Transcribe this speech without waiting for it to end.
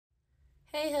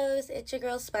Hey hoes, it's your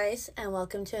girl Spice, and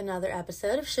welcome to another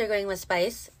episode of Sugaring with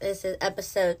Spice. This is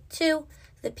episode 2,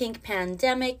 the Pink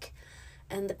Pandemic.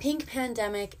 And the Pink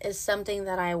Pandemic is something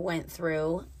that I went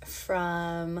through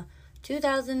from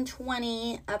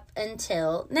 2020 up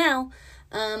until now.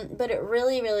 But it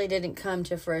really didn't come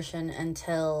to fruition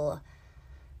until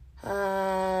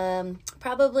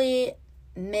probably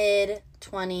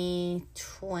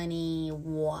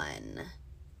mid-2021.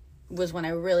 Was when I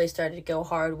really started to go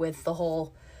hard with the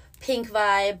whole pink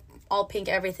vibe, all pink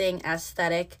everything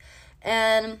aesthetic.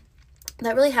 And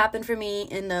that really happened for me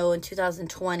in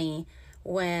 2020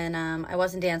 when I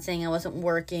wasn't dancing, I wasn't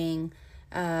working,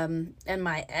 and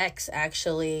my ex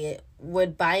actually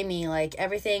would buy me like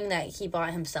everything that he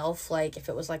bought himself. Like if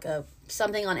it was like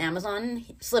something on Amazon,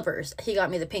 slippers, he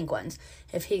got me the pink ones.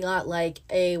 If he got like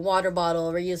a water bottle,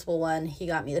 a reusable one, he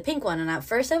got me the pink one. And at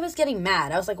first I was getting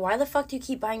mad. I was like, why the fuck do you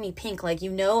keep buying me pink? Like,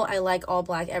 you know, I like all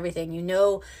black everything. You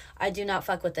know, I do not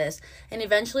fuck with this. And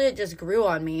eventually it just grew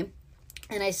on me.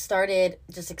 And I started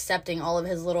just accepting all of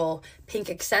his little pink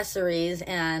accessories.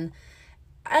 And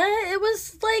it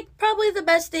was like probably the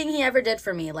best thing he ever did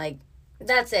for me. Like,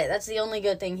 that's it. That's the only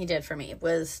good thing he did for me,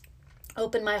 was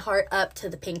open my heart up to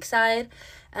the pink side,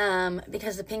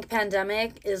 because the Pink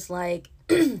Pandemic is like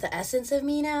the essence of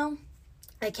me now.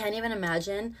 I can't even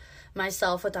imagine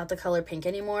myself without the color pink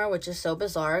anymore, which is so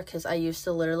bizarre because I used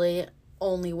to literally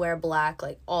only wear black,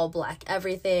 like all black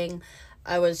everything.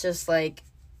 I was just like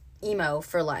emo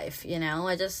for life, you know.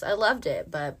 I loved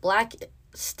it, but black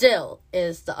still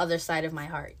is the other side of my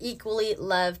heart. Equally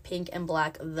love pink and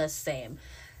black the same.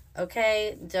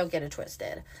 Okay, don't get it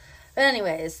twisted. But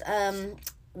anyways,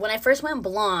 when I first went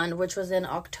blonde, which was in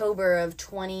October of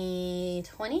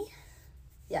 2020,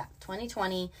 yeah,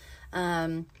 2020,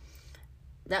 that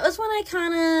was when I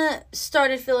kind of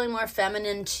started feeling more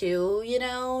feminine too, you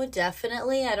know,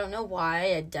 definitely. I don't know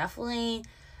why. I definitely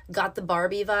got the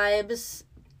Barbie vibes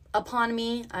upon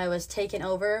me. I was taken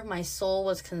over. My soul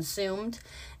was consumed,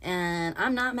 and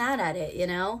I'm not mad at it, you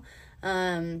know.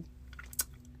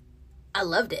 I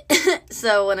loved it.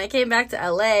 So when I came back to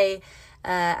LA,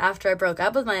 after I broke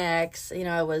up with my ex, you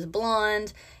know, I was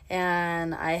blonde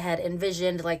and I had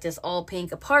envisioned like this all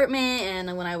pink apartment.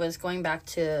 And when I was going back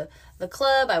to the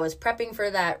club, I was prepping for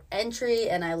that entry,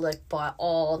 and I bought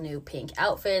all new pink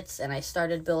outfits, and I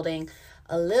started building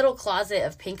a little closet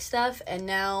of pink stuff. And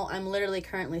now I'm literally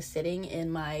currently sitting in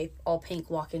my all pink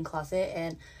walk-in closet,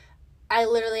 and I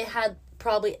literally had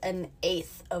probably an 1/8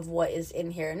 of what is in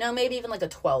here. No, maybe even like a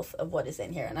 1/12 of what is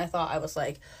in here. And I thought I was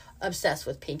like obsessed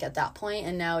with pink at that point,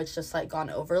 and now it's just like gone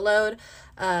overload.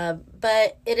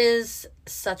 But it is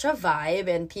such a vibe,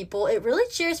 and it really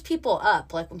cheers people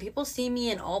up. Like when people see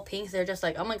me in all pink, they're just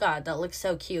like, oh my god, that looks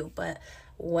so cute. But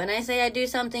when I say I do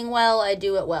something well, I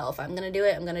do it well. If I'm gonna do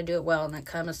it, I'm gonna do it well, and that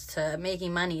comes to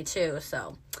making money too.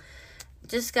 So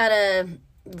just gotta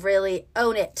really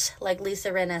own it, like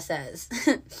Lisa Rinna says.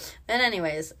 But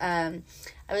anyways, I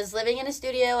was living in a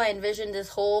studio. I envisioned this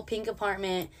whole pink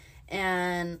apartment,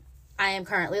 and I am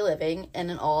currently living in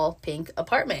an all pink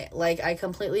apartment. Like, I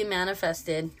completely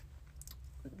manifested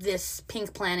this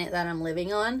pink planet that I'm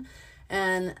living on.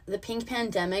 And the Pink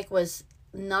Pandemic was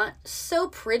not so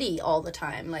pretty all the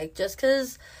time. Like, just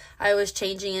because I was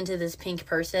changing into this pink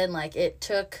person, like, it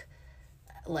took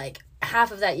like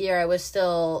half of that year I was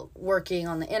still working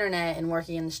on the internet and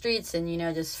working in the streets and, you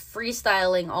know, just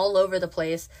freestyling all over the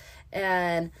place.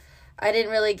 And I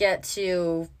didn't really get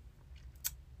to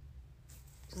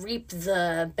reap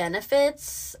the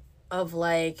benefits of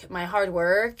like my hard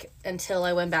work until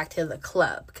I went back to the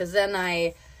club, because then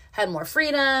I had more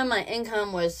freedom, my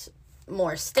income was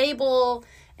more stable,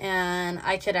 and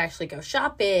I could actually go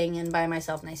shopping and buy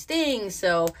myself nice things.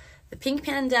 So the Pink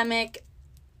Pandemic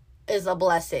is a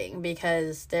blessing,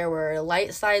 because there were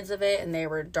light sides of it and there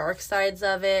were dark sides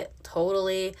of it.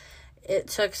 Totally. It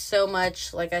took so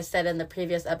much, like I said in the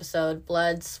previous episode,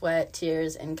 blood, sweat,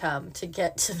 tears, and cum to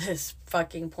get to this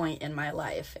fucking point in my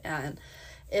life. And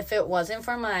if it wasn't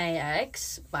for my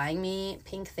ex buying me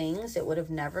pink things, it would have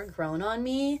never grown on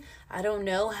me. I don't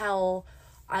know how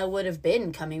I would have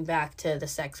been coming back to the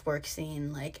sex work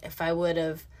scene. Like, if I would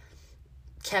have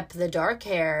kept the dark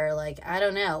hair, like, I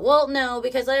don't know. Well, no,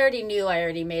 because I already knew I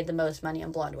already made the most money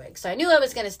on blonde wigs, so I knew I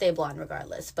was going to stay blonde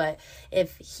regardless. But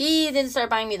if he didn't start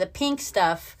buying me the pink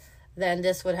stuff, then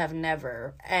this would have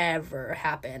never, ever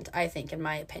happened, I think, in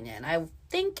my opinion. I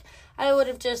think I would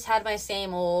have just had my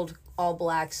same old all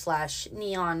black /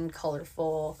 neon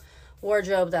colorful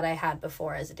wardrobe that I had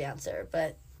before as a dancer.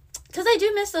 But because I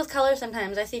do miss those colors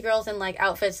sometimes. I see girls in like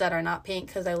outfits that are not pink,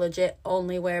 because I legit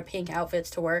only wear pink outfits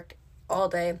to work all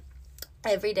day,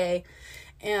 every day.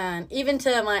 And even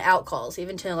to my out calls,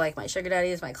 even to like my sugar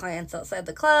daddies, my clients outside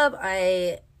the club,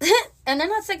 and they're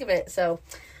not sick of it. So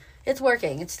it's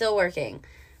working. It's still working.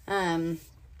 Yeah,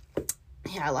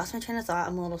 I lost my train of thought.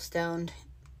 I'm a little stoned.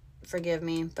 Forgive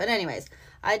me. But anyways,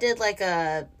 I did like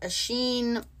a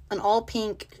Shein, an all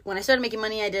pink. When I started making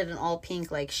money, I did an all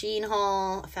pink like Shein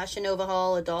haul, a Fashion Nova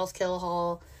haul, a Dolls Kill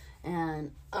haul,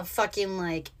 and a fucking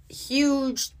like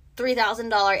huge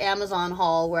 $3,000 Amazon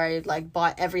haul where I like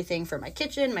bought everything for my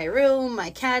kitchen, my room, my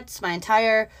cats, my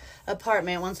entire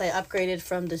apartment once I upgraded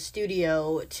from the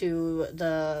studio to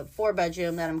the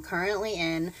 4-bedroom that I'm currently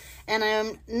in. And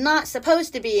I'm not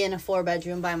supposed to be in a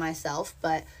 4-bedroom by myself,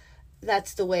 but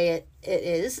that's the way it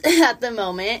is at the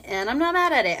moment, and I'm not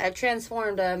mad at it. I've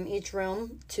transformed each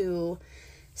room to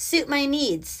suit my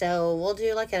needs, so we'll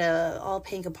do like a all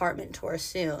pink apartment tour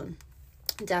soon.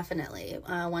 Definitely.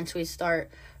 Once we start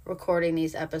recording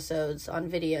these episodes on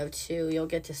video too, you'll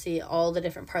get to see all the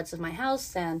different parts of my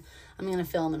house, and I'm going to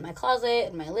film in my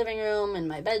closet, in my living room, in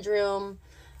my bedroom,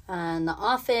 and the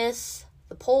office,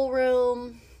 the pool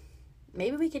room.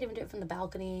 Maybe we could even do it from the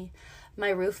balcony. My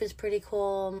roof is pretty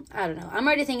cool. I don't know. I'm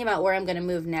already thinking about where I'm going to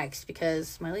move next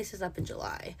because my lease is up in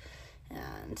July,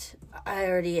 and I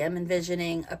already am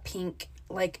envisioning a pink,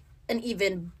 like an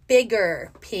even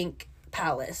bigger pink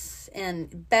palace,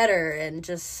 and better and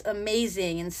just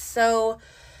amazing in so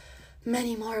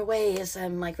many more ways.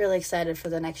 I'm like really excited for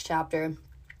the next chapter.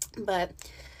 But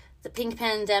the pink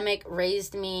pandemic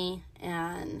raised me,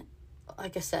 and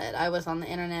like I said, I was on the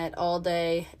internet all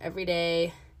day, every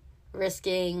day,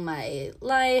 risking my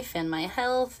life and my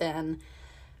health,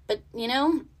 but you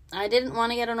know, I didn't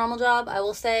want to get a normal job, I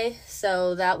will say,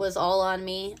 so that was all on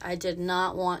me. I did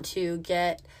not want to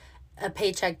get a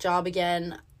paycheck job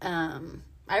again.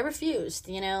 I refused.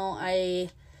 You know, I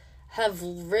have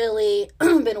really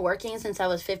been working since I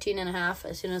was 15 and a half.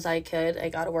 As soon as I could, I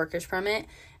got a worker's permit,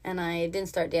 and I didn't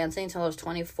start dancing until I was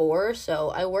 24, so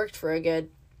I worked for a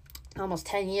good almost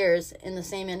 10 years in the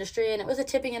same industry, and it was a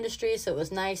tipping industry, so it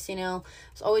was nice, you know.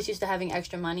 I was always used to having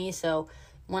extra money, so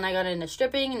when I got into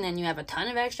stripping and then you have a ton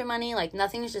of extra money, like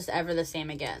nothing's just ever the same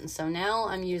again. So now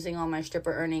I'm using all my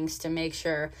stripper earnings to make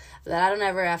sure that I don't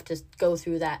ever have to go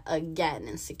through that again,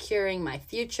 and securing my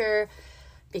future,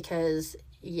 because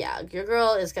yeah, your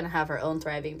girl is going to have her own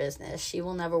thriving business. She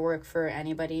will never work for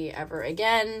anybody ever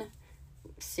again.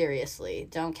 Seriously,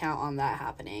 don't count on that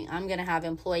happening. I'm going to have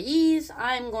employees.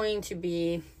 I'm going to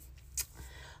be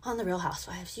on the Real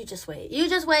Housewives. You just wait. You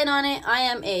just wait on it. I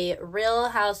am a Real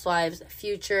Housewives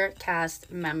future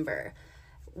cast member.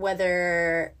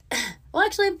 Whether, well,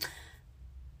 actually,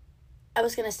 I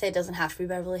was going to say it doesn't have to be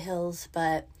Beverly Hills,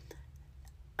 but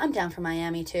I'm down for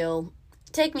Miami too.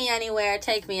 Take me anywhere.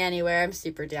 Take me anywhere. I'm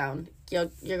super down. Your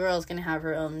girl's going to have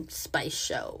her own spice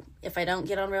show. If I don't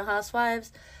get on Real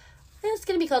Housewives, it's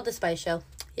going to be called The Spice Show.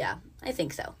 Yeah, I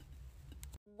think so.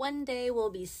 One day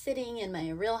we'll be sitting in my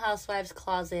Real Housewives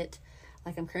closet,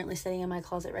 like I'm currently sitting in my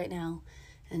closet right now,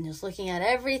 and just looking at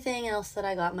everything else that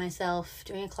I got myself,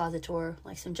 doing a closet tour,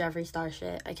 like some Jeffree Star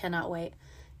shit. I cannot wait.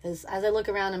 Because as I look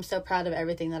around, I'm so proud of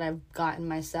everything that I've gotten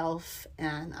myself,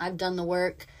 and I've done the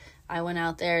work. I went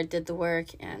out there, did the work,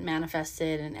 and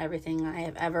manifested, and everything I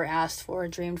have ever asked for,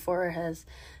 dreamed for, has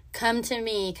come to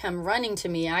me, come running to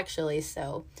me, actually.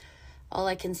 So all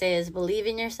I can say is believe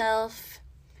in yourself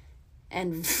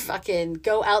and fucking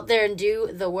go out there and do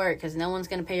the work, because no one's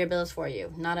going to pay your bills for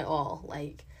you. Not at all.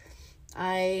 Like,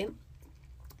 I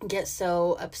get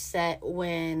so upset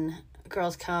when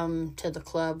girls come to the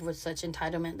club with such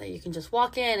entitlement that you can just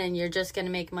walk in and you're just going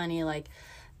to make money. Like,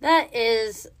 that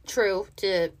is true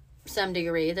to some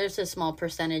degree. There's a small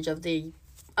percentage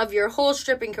of your whole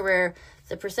stripping career,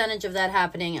 the percentage of that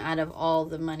happening out of all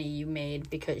the money you made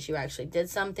because you actually did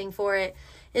something for it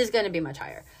is going to be much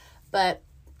higher. But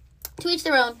to each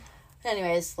their own.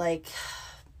 Anyways, like,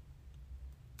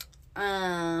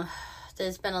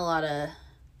 there's been a lot of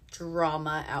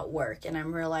drama at work, and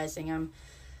I'm realizing I'm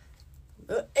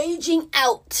aging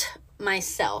out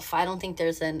myself. I don't think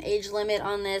there's an age limit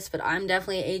on this, but I'm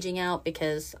definitely aging out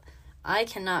because I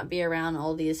cannot be around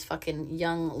all these fucking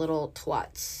young little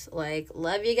twats. Like,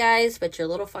 love you guys, but you're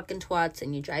little fucking twats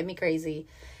and you drive me crazy.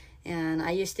 And I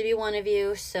used to be one of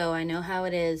you, so I know how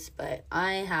it is, but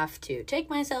I have to take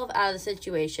myself out of the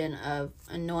situation of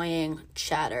annoying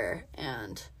chatter,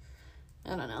 and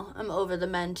I don't know, I'm over the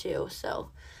men too.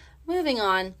 So moving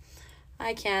on,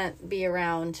 I can't be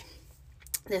around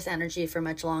this energy for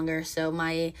much longer. So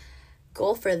my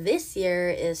goal for this year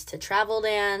is to travel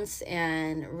dance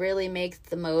and really make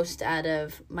the most out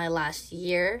of my last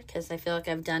year, because I feel like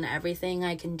I've done everything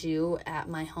I can do at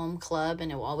my home club, and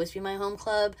it will always be my home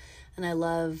club. and I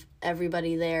love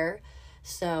everybody there.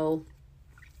 So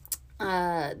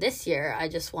this year I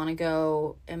just want to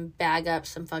go and bag up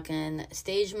some fucking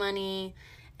stage money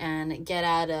and get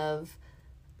out of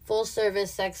full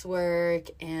service sex work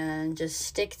and just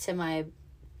stick to my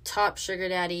top sugar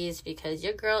daddies, because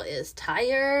your girl is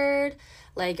tired.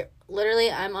 Like,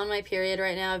 literally, I'm on my period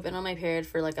right now. I've been on my period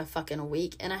for like a fucking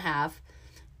week and a half,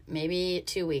 maybe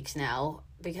 2 weeks now,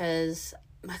 because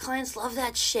my clients love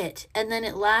that shit. And then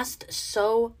it lasts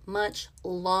so much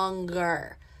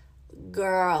longer.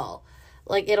 Girl.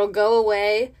 Like, it'll go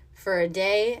away for a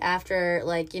day after,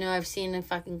 like, I've seen a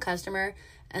fucking customer,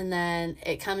 and then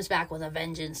it comes back with a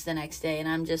vengeance the next day, and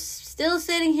I'm just still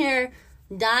sitting here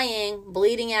dying,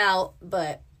 bleeding out.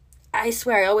 But I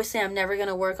swear, I always say I'm never going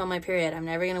to work on my period. I'm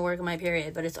never going to work on my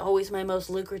period, but it's always my most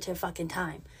lucrative fucking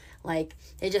time. Like,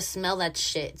 they just smell that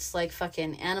shit. It's like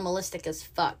fucking animalistic as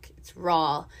fuck. It's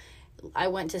raw. I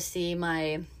went to see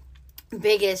my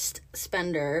biggest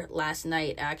spender last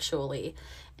night, actually,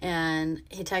 and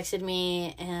he texted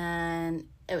me, and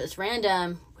it was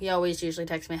random. He always usually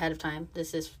texts me ahead of time.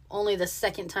 This is only the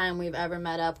second time we've ever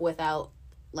met up without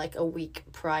like a week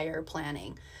prior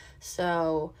planning.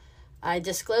 So I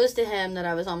disclosed to him that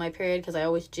I was on my period, because I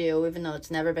always do, even though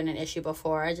it's never been an issue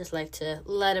before. I just like to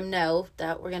let him know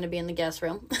that we're going to be in the guest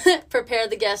room. Prepare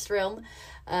the guest room.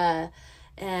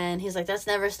 And he's like, that's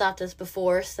never stopped us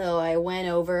before. So I went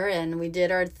over and we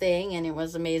did our thing, and it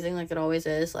was amazing, like it always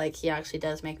is. Like, he actually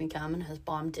does make me come and has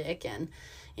bomb dick, and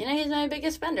he's my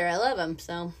biggest spender. I love him.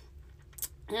 So,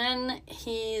 and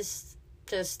he's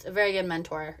just a very good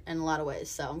mentor in a lot of ways,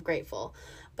 so I'm grateful.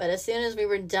 But as soon as we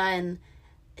were done,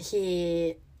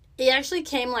 he actually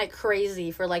came like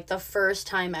crazy for like the first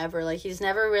time ever. Like, he's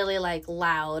never really like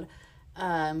loud.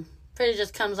 Pretty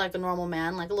just comes like a normal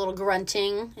man, like a little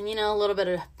grunting and, a little bit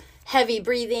of heavy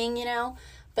breathing,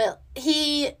 But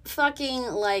he fucking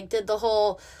like did the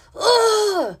whole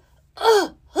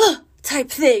type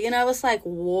thing, and I was like,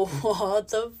 whoa, what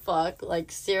the fuck?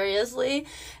 Like, seriously? And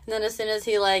then as soon as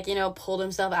he like, pulled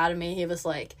himself out of me, he was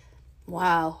like,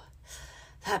 wow,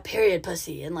 that period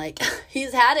pussy. And like,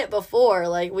 he's had it before.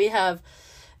 Like, we've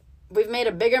made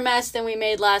a bigger mess than we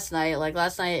made last night. Like,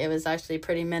 last night it was actually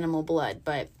pretty minimal blood,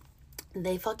 but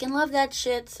they fucking love that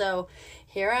shit. So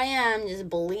here I am, just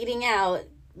bleeding out,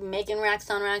 making racks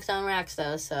on racks on racks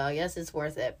though. So I guess it's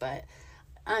worth it, but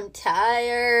I'm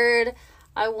tired.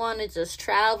 I want to just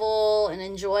travel and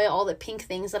enjoy all the pink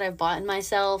things that I've bought in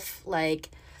myself. Like,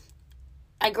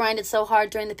 I grinded so hard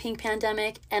during the pink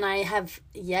pandemic, and I have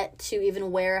yet to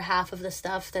even wear half of the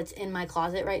stuff that's in my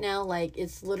closet right now. Like,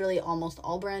 it's literally almost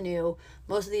all brand new.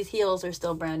 Most of these heels are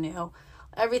still brand new.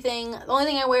 Everything, the only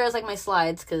thing I wear is like my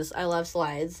slides, because I love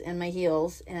slides, and my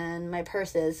heels and my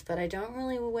purses, but I don't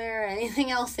really wear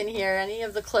anything else in here. Any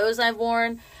of the clothes I've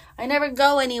worn, I never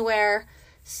go anywhere.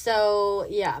 So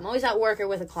yeah, I'm always at work or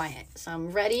with a client, so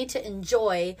I'm ready to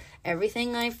enjoy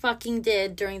everything I fucking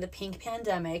did during the pink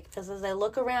pandemic. Because as I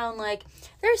look around, like,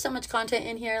 there's so much content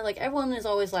in here. Like, everyone is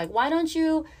always like, why don't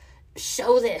you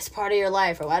show this part of your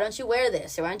life, or why don't you wear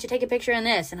this, or why don't you take a picture in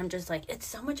this? And I'm just like, it's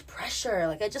so much pressure.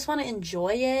 Like, I just want to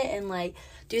enjoy it and like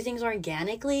do things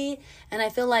organically. And I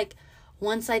feel like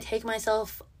once I take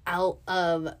myself out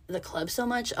of the club so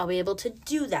much, I'll be able to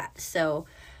do that. So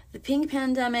the pink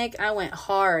pandemic, I went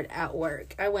hard at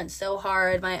work. I went so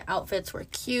hard. My outfits were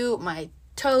cute. My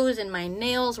toes and my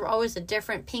nails were always a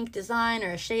different pink design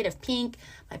or a shade of pink.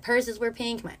 My purses were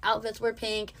pink. My outfits were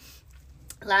pink.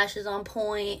 Lashes on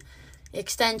point.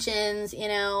 Extensions,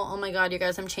 oh my god, you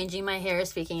guys, I'm changing my hair.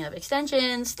 Speaking of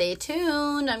extensions, stay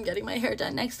tuned. I'm getting my hair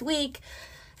done next week,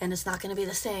 and it's not going to be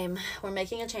the same. We're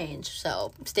making a change,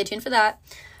 so stay tuned for that.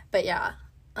 But yeah,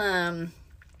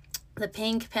 the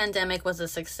pink pandemic was a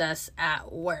success at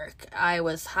work. I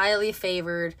was highly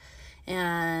favored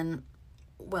and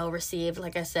well received,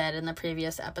 like I said in the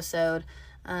previous episode.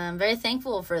 I'm very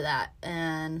thankful for that,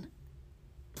 and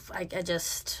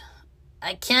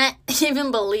I can't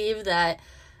even believe that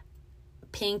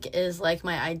pink is like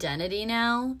my identity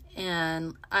now,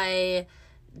 and I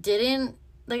didn't,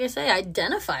 like I say,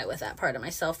 identify with that part of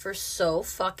myself for so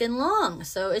fucking long.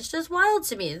 So it's just wild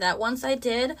to me that once I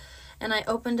did, and I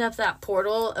opened up that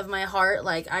portal of my heart,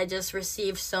 like, I just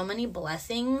received so many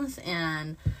blessings,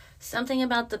 and something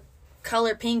about the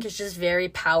color pink is just very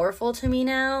powerful to me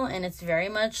now, and it's very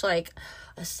much like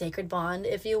a sacred bond,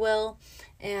 if you will.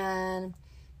 And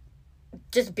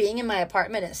just being in my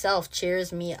apartment itself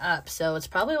cheers me up. So it's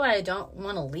probably why I don't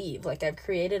want to leave. Like, I've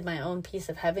created my own piece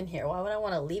of heaven here. Why would I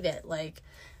want to leave it? Like,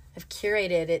 I've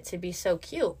curated it to be so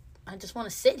cute. I just want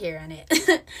to sit here in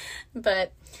it.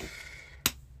 But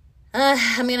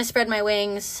I'm going to spread my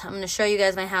wings. I'm going to show you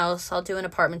guys my house. I'll do an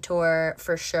apartment tour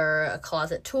for sure, a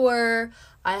closet tour.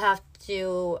 I have to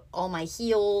do all my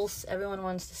heels. Everyone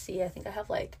wants to see. I think I have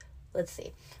like, let's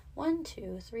see, 1,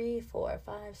 2, 3, 4,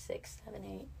 5, 6, 7,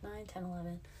 8, 9, 10,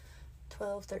 11,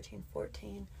 12, 13,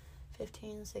 14,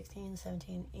 15, 16,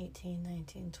 17, 18,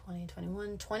 19, 20,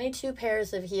 21, 22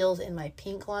 pairs of heels in my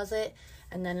pink closet.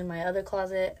 And then in my other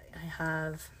closet, I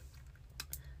have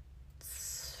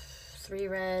 3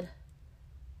 red,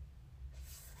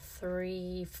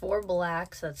 4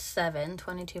 black, so that's 7.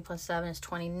 22 plus 7 is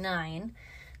 29.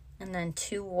 And then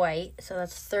 2 white, so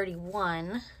that's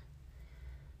 31.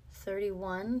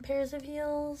 31 pairs of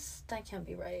heels? That can't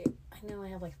be right. I know I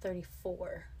have like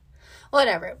 34.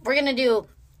 Whatever. We're gonna do...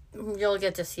 You'll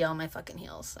get to see all my fucking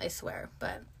heels, I swear.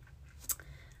 But...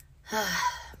 So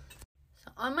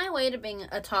on my way to being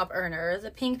a top earner,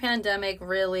 the pink pandemic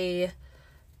really...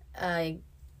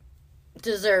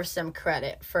 deserves some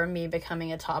credit for me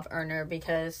becoming a top earner,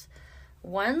 because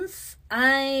once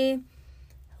I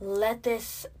let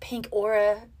this pink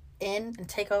aura in and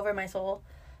take over my soul,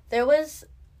 there was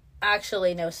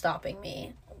actually no stopping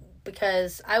me,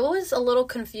 because I was a little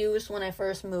confused when I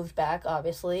first moved back,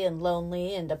 obviously, and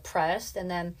lonely and depressed.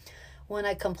 And then when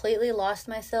I completely lost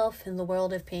myself in the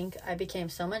world of pink, I became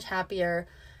so much happier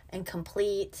and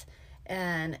complete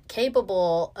and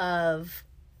capable of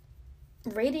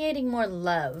radiating more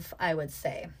love, I would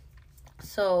say.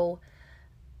 So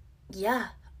yeah,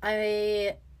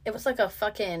 it was like a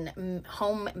fucking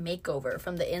home makeover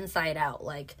from the inside out.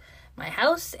 Like, my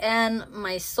house and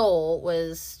my soul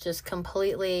was just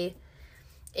completely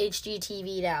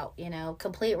HGTV'd out,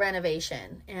 complete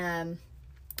renovation. And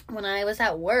when I was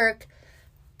at work,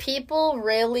 people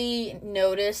really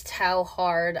noticed how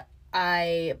hard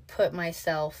I put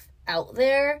myself out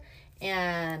there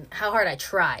and how hard I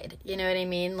tried. You know what I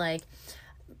mean? Like,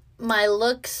 my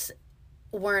looks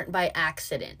weren't by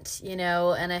accident,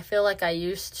 and I feel like I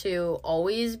used to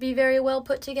always be very well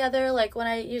put together. Like, when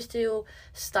I used to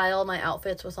style my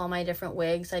outfits with all my different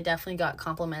wigs, I definitely got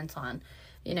compliments on,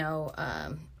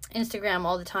 Instagram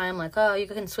all the time, like, oh, you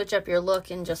can switch up your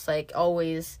look and just, like,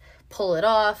 always pull it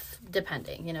off,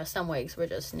 depending. Some wigs were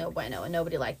just no bueno, and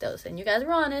nobody liked those, and you guys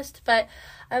were honest. But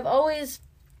I've always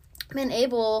been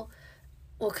able...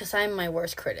 Well, because I'm my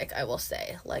worst critic, I will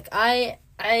say. Like,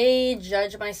 I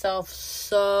judge myself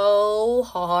so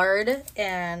hard,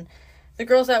 and the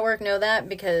girls at work know that,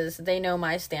 because they know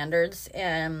my standards,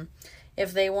 and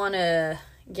if they want to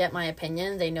get my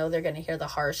opinion, they know they're going to hear the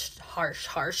harsh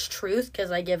truth, because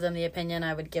I give them the opinion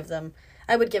I would give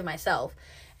myself.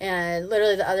 And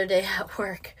literally the other day at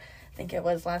work, I think it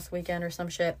was last weekend or some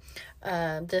shit,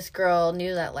 this girl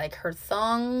knew that, like, her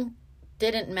thong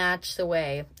didn't match the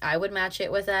way I would match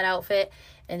it with that outfit,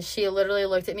 and she literally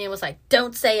looked at me and was like,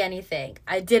 don't say anything,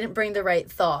 I didn't bring the right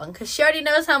thong, because she already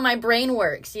knows how my brain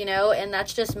works, and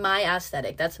that's just my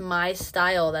aesthetic, that's my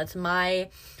style, that's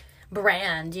my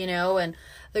brand, and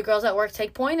the girls at work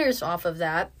take pointers off of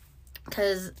that,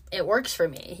 because it works for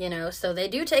me, so they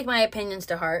do take my opinions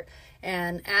to heart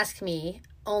and ask me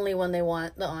only when they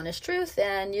want the honest truth.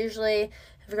 And usually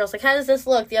if the girl's like, how does this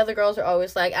look, the other girls are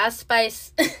always like, ask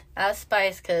Spice. Ask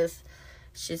Spice, because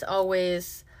she has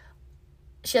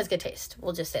good taste,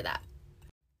 we'll just say that.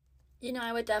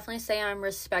 I would definitely say I'm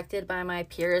respected by my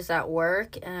peers at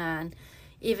work, and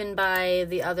even by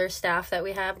the other staff that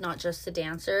we have, not just the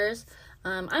dancers.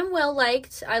 I'm well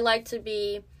liked. I like to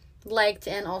be liked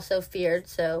and also feared,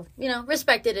 so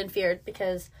respected and feared,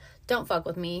 because don't fuck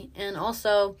with me. And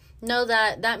also know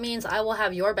that means I will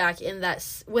have your back in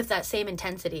that, with that same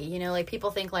intensity. Like,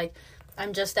 people think like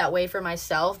I'm just that way for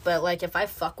myself, but like, if I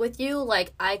fuck with you,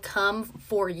 like, I come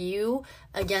for you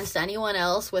against anyone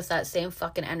else with that same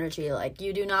fucking energy. Like,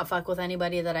 you do not fuck with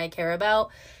anybody that I care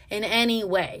about in any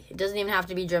way. It doesn't even have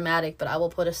to be dramatic, but I will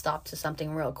put a stop to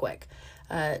something real quick.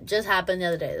 Just happened the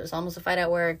other day. There was almost a fight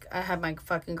at work. I had my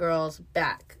fucking girls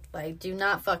back. Like, do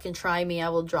not fucking try me. I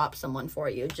will drop someone for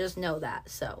you. Just know that.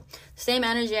 So, same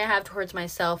energy I have towards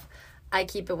myself, I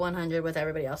keep it 100 with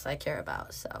everybody else I care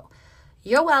about. So,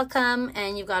 you're welcome,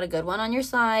 and you've got a good one on your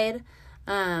side.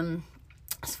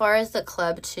 As far as the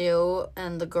club, too,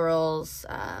 and the girls,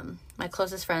 my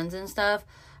closest friends and stuff,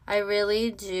 I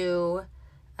really do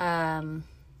not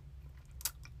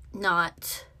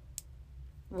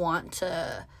want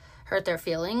to hurt their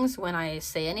feelings when I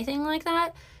say anything like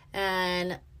that.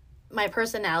 And my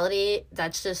personality,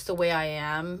 that's just the way I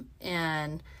am,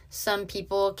 and some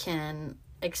people can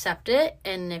accept it,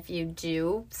 and if you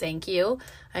do, thank you.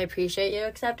 I appreciate you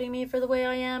accepting me for the way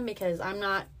I am, because I'm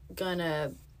not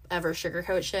gonna ever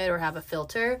sugarcoat shit or have a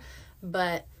filter.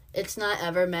 But it's not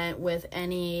ever meant with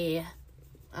any,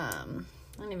 I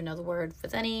don't even know the word,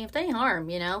 with any harm,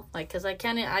 you know, like, because I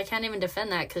can't even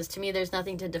defend that, because to me there's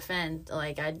nothing to defend.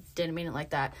 Like, I didn't mean it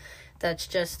like that. That's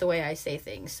just the way I say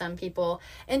things. Some people,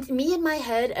 and me in my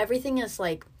head, everything is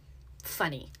like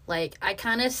funny. Like, I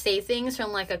kind of say things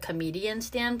from like a comedian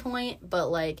standpoint, but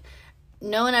like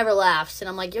no one ever laughs, and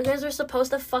I'm like, you guys are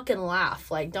supposed to fucking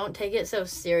laugh. Like, don't take it so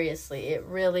seriously. It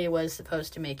really was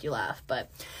supposed to make you laugh, but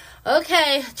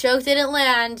okay, joke didn't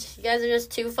land. You guys are just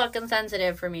too fucking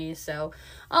sensitive for me, so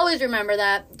always remember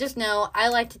that. Just know I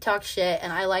like to talk shit,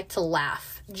 and I like to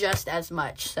laugh just as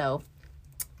much. So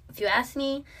if you ask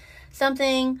me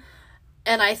something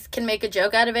and I can make a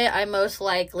joke out of it, I most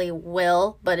likely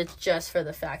will, but it's just for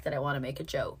the fact that I want to make a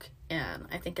joke, and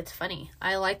I think it's funny.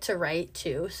 I like to write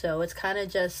too, so it's kind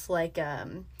of just like,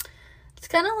 it's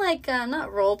kind of like,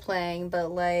 not role-playing,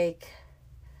 but like,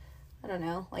 I don't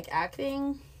know, like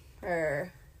acting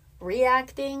or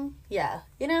reacting. Yeah,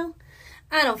 you know?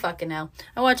 I don't fucking know.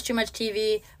 I watch too much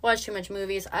TV, watch too much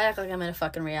movies. I act like I'm in a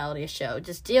fucking reality show.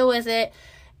 Just deal with it,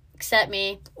 accept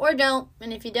me, or don't.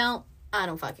 And if you don't, I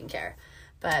don't fucking care.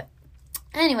 But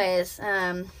anyways,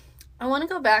 I want to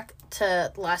go back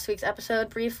to last week's episode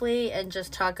briefly and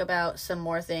just talk about some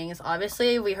more things.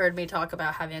 Obviously, we heard me talk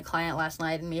about having a client last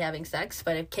night and me having sex,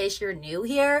 but in case you're new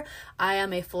here, I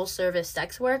am a full-service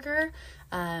sex worker,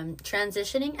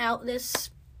 transitioning out this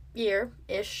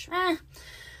year-ish.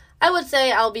 I would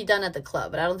say I'll be done at the club,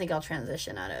 but I don't think I'll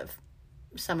transition out of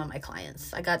some of my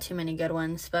clients. I got too many good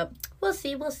ones, but we'll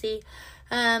see.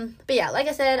 But yeah, like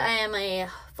I said, I am a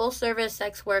full-service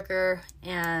sex worker,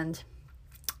 and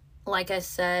like I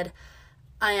said,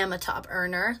 I am a top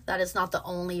earner. That is not the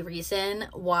only reason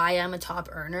why I'm a top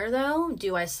earner, though.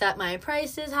 Do I set my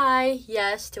prices high?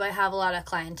 Yes. Do I have a lot of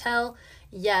clientele?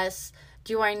 Yes.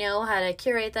 Do I know how to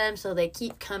curate them so they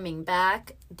keep coming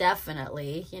back?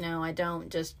 Definitely. You know, I don't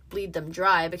just bleed them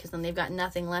dry, because then they've got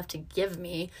nothing left to give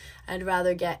me. I'd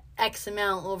rather get X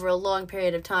amount over a long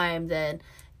period of time than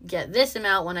get this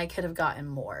amount when I could have gotten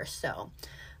more. So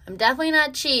I'm definitely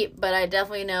not cheap, but I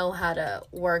definitely know how to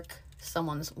work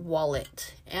someone's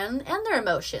wallet and their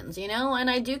emotions, you know? And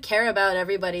I do care about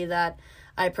everybody that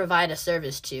I provide a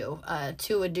service to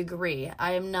a degree.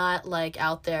 I am not like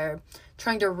out there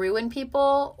trying to ruin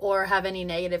people or have any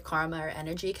negative karma or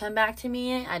energy come back to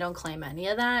me. I don't claim any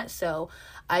of that. So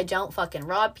I don't fucking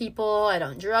rob people. I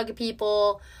don't drug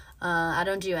people. I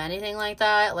don't do anything like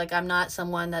that. Like, I'm not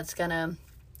someone that's gonna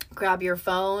grab your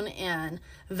phone and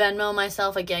Venmo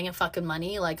myself a gang of fucking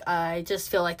money. Like, I just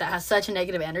feel like that has such a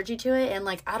negative energy to it, and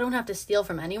like, I don't have to steal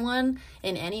from anyone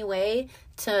in any way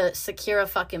to secure a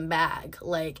fucking bag.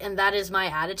 Like, and that is my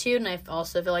attitude, and I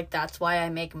also feel like that's why I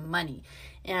make money.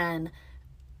 And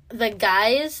the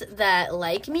guys that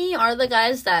like me are the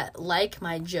guys that like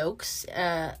my jokes,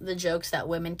 the jokes that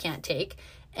women can't take,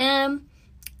 and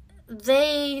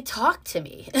they talk to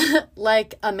me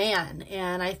like a man.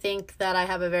 And I think that I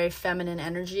have a very feminine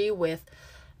energy with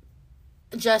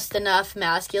just enough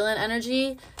masculine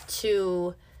energy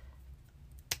to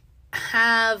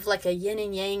have like a yin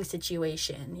and yang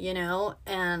situation, you know?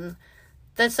 And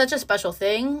that's such a special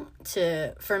thing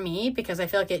for me, because I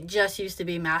feel like it just used to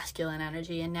be masculine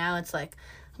energy, and now it's like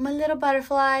I'm a little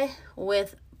butterfly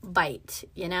with bite,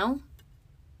 you know?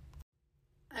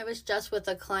 I was just with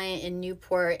a client in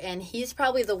Newport, and he's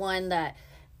probably the one that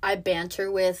I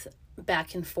banter with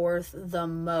back and forth the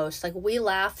most. Like, we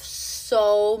laugh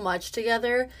so much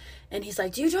together, and he's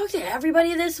like, do you talk to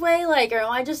everybody this way? Like, or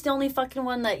am I just the only fucking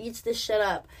one that eats this shit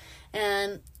up?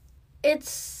 And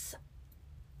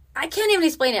I can't even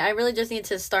explain it. I really just need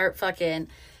to start fucking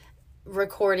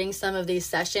recording some of these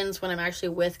sessions when I'm actually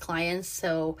with clients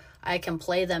so I can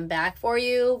play them back for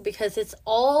you, because it's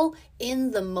all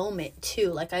in the moment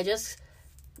too. Like,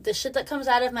 the shit that comes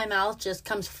out of my mouth just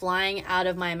comes flying out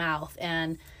of my mouth,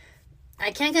 and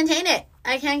I can't contain it.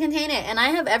 And I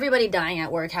have everybody dying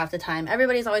at work half the time.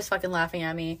 Everybody's always fucking laughing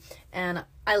at me, and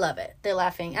I love it. They're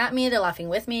laughing at me. They're laughing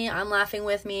with me. I'm laughing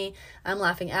with me. I'm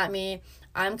laughing at me.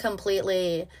 I'm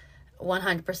completely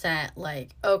 100%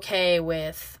 like okay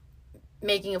with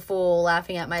making a fool,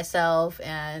 laughing at myself,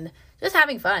 and just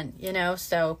having fun, you know?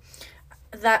 So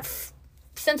that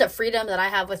sense of freedom that I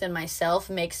have within myself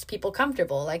makes people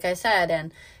comfortable, like I said,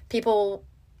 and people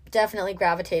definitely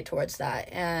gravitate towards that.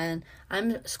 And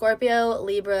I'm Scorpio,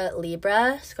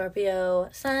 Libra, Scorpio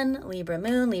sun, Libra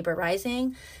moon, Libra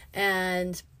rising,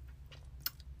 and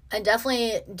I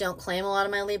definitely don't claim a lot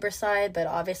of my Libra side, but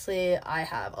obviously I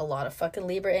have a lot of fucking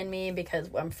Libra in me because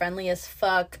I'm friendly as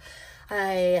fuck.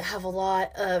 I have a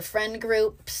lot of friend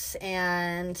groups,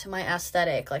 and my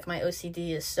aesthetic, like my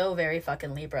OCD, is so very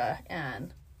fucking Libra,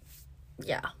 and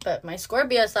yeah, but my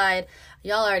Scorpio side,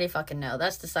 y'all already fucking know.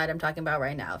 That's the side I'm talking about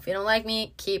right now. If you don't like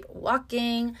me, keep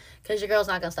walking, because your girl's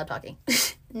not gonna stop talking.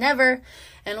 Never.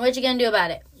 And what you gonna do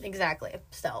about it? Exactly.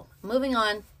 So, moving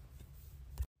on.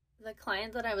 The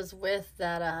client that I was with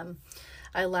that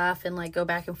I laugh and like go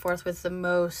back and forth with the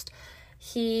most,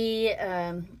 he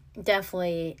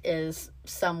definitely is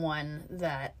someone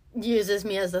that uses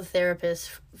me as a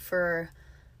therapist for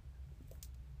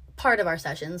part of our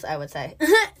sessions, I would say.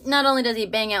 Not only does he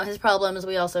bang out his problems,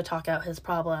 we also talk out his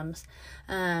problems.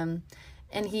 And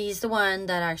he's the one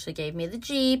that actually gave me the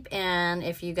Jeep. And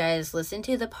if you guys listen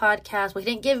to the podcast, well, he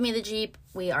didn't give me the Jeep.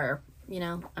 We are,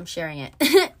 I'm sharing it.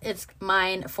 It's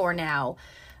mine for now.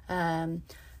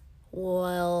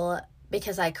 Well,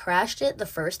 because I crashed it the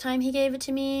first time he gave it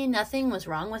to me, nothing was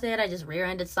wrong with it. I just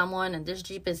rear-ended someone, and this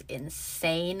Jeep is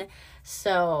insane.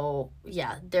 So,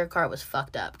 yeah, their car was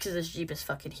fucked up because this Jeep is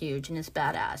fucking huge and it's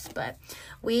badass. But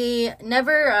we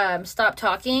never stopped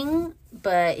talking,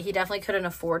 but he definitely couldn't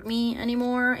afford me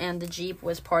anymore, and the Jeep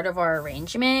was part of our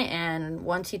arrangement, and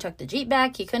once he took the Jeep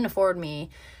back, he couldn't afford me.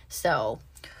 So,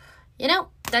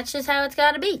 that's just how it's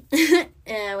gotta be.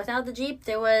 And without the Jeep,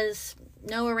 there was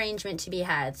no arrangement to be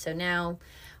had. So now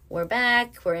we're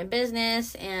back, we're in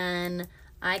business, and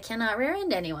I cannot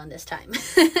rear-end anyone this time.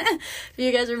 If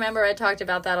you guys remember, I talked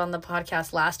about that on the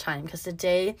podcast last time, because the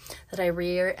day that I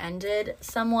rear-ended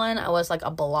someone, I was like a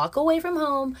block away from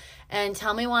home. And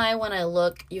tell me why, when I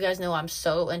look, you guys know I'm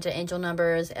so into angel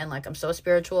numbers and like I'm so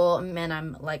spiritual, and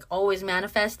I'm like always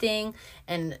manifesting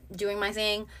and doing my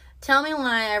thing. Tell me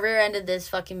why I rear-ended this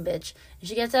fucking bitch. And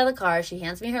she gets out of the car. She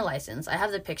hands me her license. I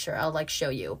have the picture. I'll, show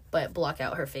you. But block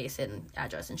out her face and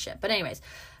address and shit. But anyways,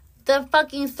 the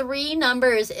fucking 3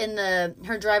 numbers in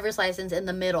her driver's license in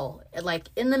the middle.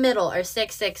 In the middle are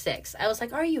 666. I was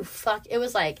like, are you It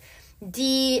was like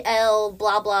DL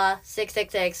blah blah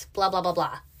 666 blah blah blah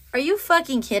blah. Are you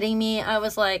fucking kidding me? I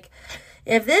was like,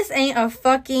 if this ain't a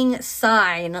fucking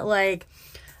sign,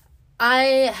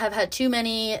 I have had too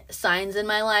many signs in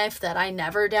my life that I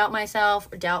never doubt myself,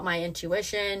 doubt my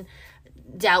intuition,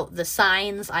 doubt the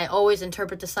signs. I always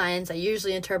interpret the signs. I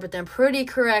usually interpret them pretty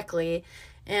correctly.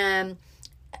 And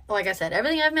like I said,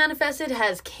 everything I've manifested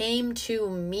has came to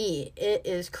me. It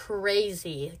is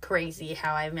crazy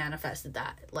how I've manifested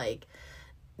that.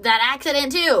 That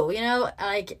accident too,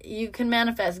 you can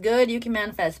manifest good, you can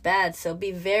manifest bad. So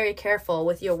be very careful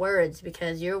with your words,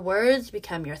 because your words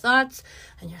become your thoughts,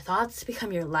 and your thoughts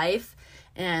become your life.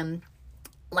 And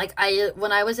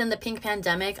when I was in the pink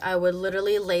pandemic, I would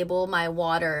literally label my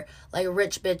water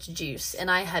rich bitch juice. And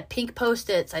I had pink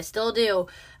Post-its. I still do.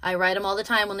 I write them all the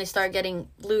time when they start getting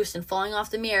loose and falling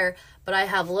off the mirror. But I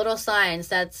have little signs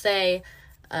that say,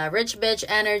 rich bitch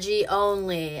energy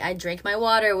only. I drink my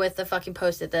water with the fucking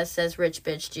Post-it that says rich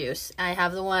bitch juice. I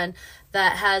have the one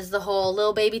that has the whole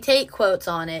Lil Baby Tate quotes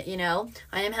on it,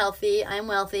 I am healthy, I am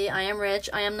wealthy, I am rich,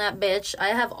 I am that bitch. I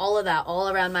have all of that all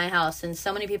around my house, and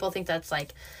so many people think that's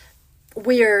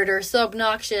weird or so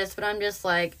obnoxious, but I'm just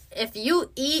if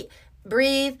you eat,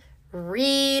 breathe,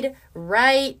 read,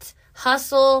 write,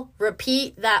 hustle,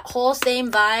 repeat that whole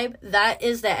same vibe, that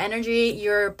is the energy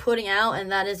you're putting out, and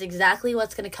that is exactly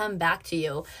what's going to come back to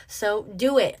you. So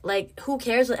do it. Who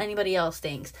cares what anybody else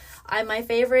thinks? My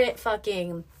favorite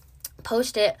fucking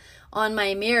Post-it on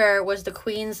my mirror was the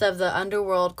Queens of the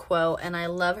Underworld quote, and I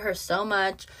love her so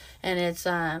much. And it's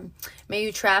may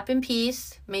you trap in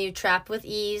peace, may you trap with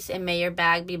ease, and may your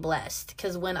bag be blessed.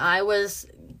 Because when I was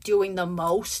doing the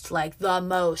most,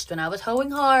 when I was hoeing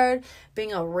hard,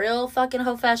 being a real fucking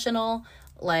professional,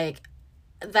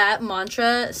 that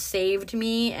mantra saved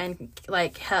me and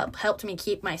helped me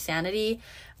keep my sanity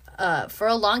for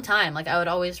a long time. I would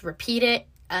always repeat it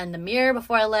in the mirror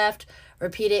before I left,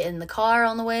 repeat it in the car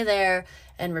on the way there,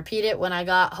 and repeat it when I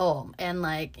got home. And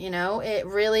it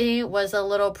really was a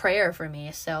little prayer for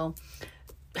me. So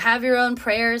have your own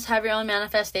prayers, have your own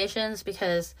manifestations,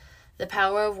 because the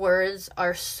power of words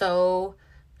are so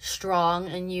strong.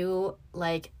 And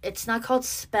it's not called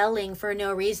spelling for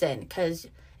no reason, because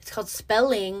it's called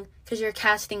spelling because you're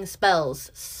casting spells.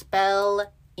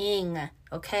 Spelling,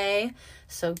 okay?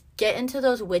 So get into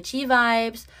those witchy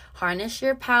vibes, harness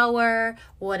your power,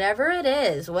 whatever it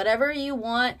is, whatever you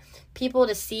want people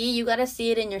to see, you got to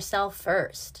see it in yourself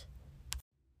first.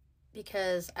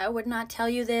 Because I would not tell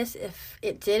you this if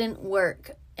it didn't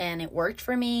work, and it worked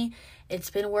for me. It's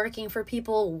been working for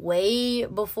people way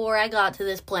before I got to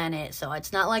this planet. So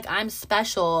it's not like I'm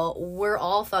special. We're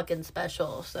all fucking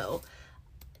special. So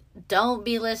don't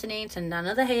be listening to none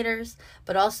of the haters,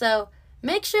 but also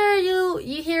make sure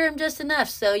you hear them just enough,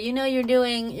 so you're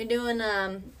doing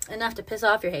enough to piss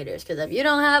off your haters. Because if you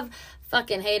don't have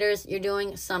fucking haters, you're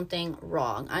doing something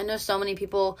wrong. I know so many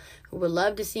people who would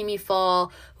love to see me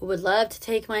fall, who would love to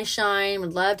take my shine,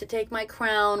 would love to take my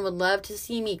crown, would love to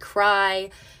see me cry,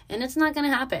 and it's not going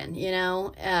to happen, you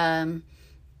know?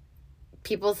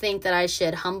 People think that I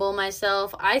should humble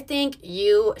myself. I think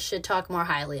you should talk more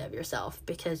highly of yourself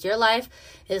because your life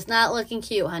is not looking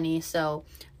cute, honey. So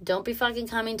don't be fucking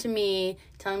coming to me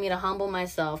telling me to humble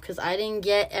myself because I didn't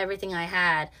get everything I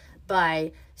had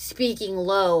by speaking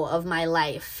low of my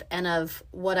life and of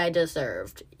what I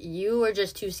deserved. You were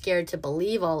just too scared to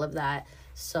believe all of that.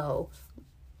 So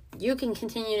you can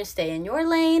continue to stay in your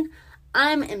lane.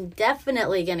 I'm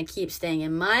definitely going to keep staying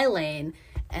in my lane.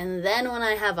 And then when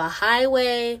I have a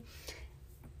highway,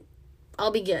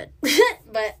 I'll be good.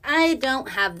 But I don't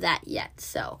have that yet.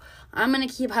 So I'm going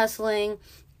to keep hustling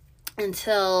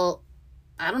until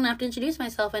I don't have to introduce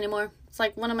myself anymore. It's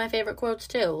like one of my favorite quotes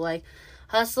too. Like,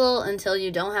 hustle until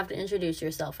you don't have to introduce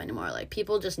yourself anymore. Like,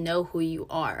 people just know who you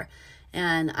are.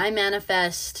 And I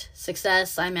manifest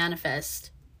success. I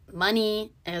manifest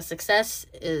money. And success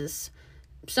is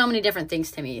so many different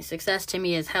things to me. Success to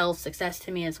me is health. Success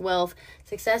to me is wealth.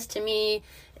 Success to me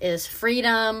is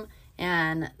freedom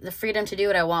and the freedom to do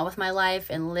what I want with my life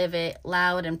and live it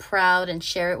loud and proud and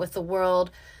share it with the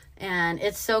world. And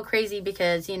it's so crazy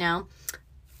because, you know,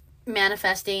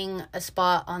 manifesting a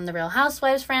spot on the Real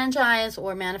Housewives franchise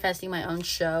or manifesting my own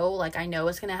show, like, I know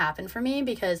it's going to happen for me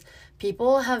because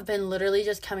people have been literally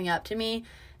just coming up to me.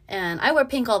 And I wear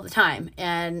pink all the time,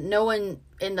 and no one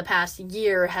in the past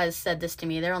year has said this to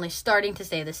me. They're only starting to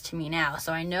say this to me now.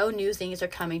 So I know new things are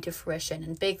coming to fruition,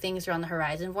 and big things are on the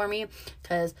horizon for me.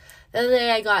 Because the other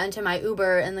day I got into my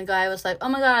Uber, and the guy was like, "Oh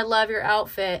my God, I love your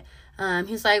outfit."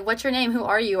 He's like, "What's your name? Who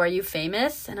are you? Are you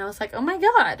famous?" And I was like, "Oh my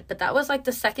God." But that was like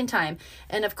the second time.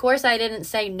 And of course I didn't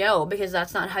say no, because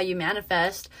that's not how you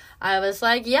manifest. I was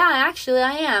like, "Yeah, actually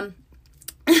I am."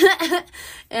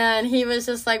 And he was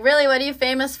just like, "Really, what are you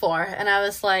famous for?" And I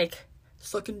was like,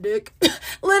 "Sucking dick."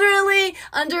 Literally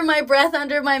under my breath,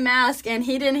 under my mask. And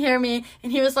he didn't hear me.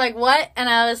 And he was like, "What?" And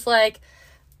I was like,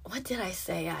 "What did I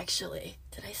say, actually?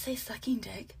 Did I say sucking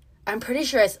dick?" I'm pretty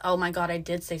sure oh my God, I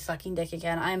did say sucking dick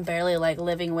again. I'm barely like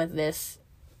living with this.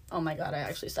 Oh my God, I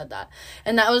actually said that.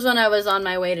 And that was when I was on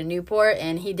my way to Newport,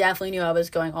 and he definitely knew I was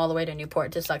going all the way to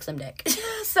Newport to suck some dick.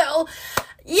 So,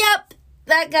 yep,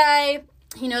 that guy,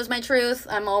 he knows my truth.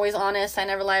 I'm always honest. I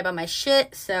never lie about my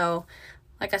shit. So,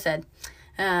 like I said,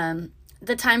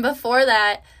 the time before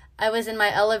that, I was in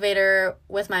my elevator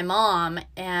with my mom,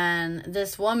 and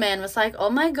this woman was like, "Oh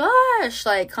my gosh,"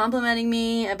 like complimenting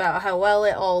me about how well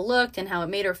it all looked and how it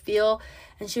made her feel.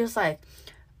 And she was like,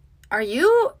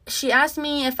 she asked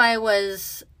me if I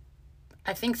was,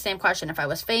 I think same question, if I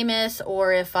was famous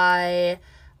or if I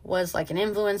was like an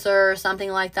influencer or something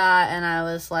like that. And I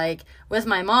was like, with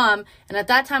my mom. And at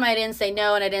that time I didn't say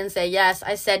no and I didn't say yes.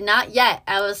 I said not yet.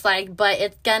 I was like, but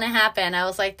it's gonna happen. I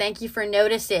was like, thank you for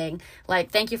noticing. Like,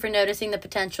 thank you for noticing the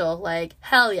potential. Like,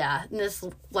 hell yeah. And this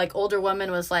like older woman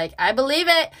was like, I believe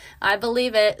it. I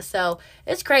believe it. So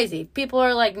it's crazy. People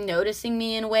are like noticing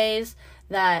me in ways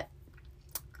that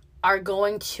are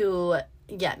going to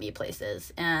get me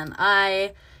places. And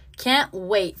I can't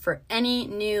wait for any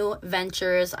new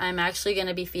ventures. I'm actually going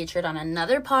to be featured on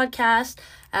another podcast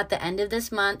at the end of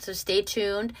this month, so stay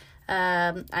tuned.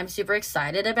 I'm super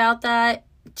excited about that.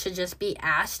 To just be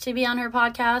asked to be on her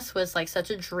podcast was like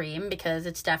such a dream because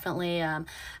it's definitely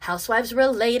housewives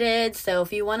related. So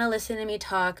if you want to listen to me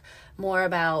talk more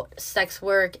about sex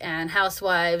work and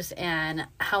housewives and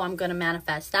how I'm going to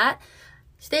manifest that,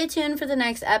 stay tuned for the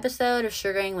next episode of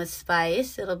Sugaring with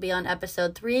Spice. It'll be on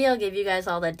episode 3. I'll give you guys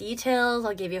all the details.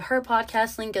 I'll give you her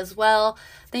podcast link as well.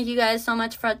 Thank you guys so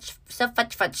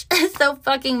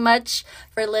fucking much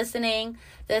for listening.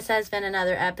 This has been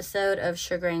another episode of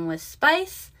Sugaring with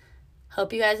Spice.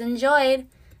 Hope you guys enjoyed.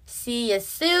 See you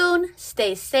soon.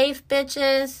 Stay safe,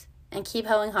 bitches. And keep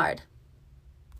hoeing hard.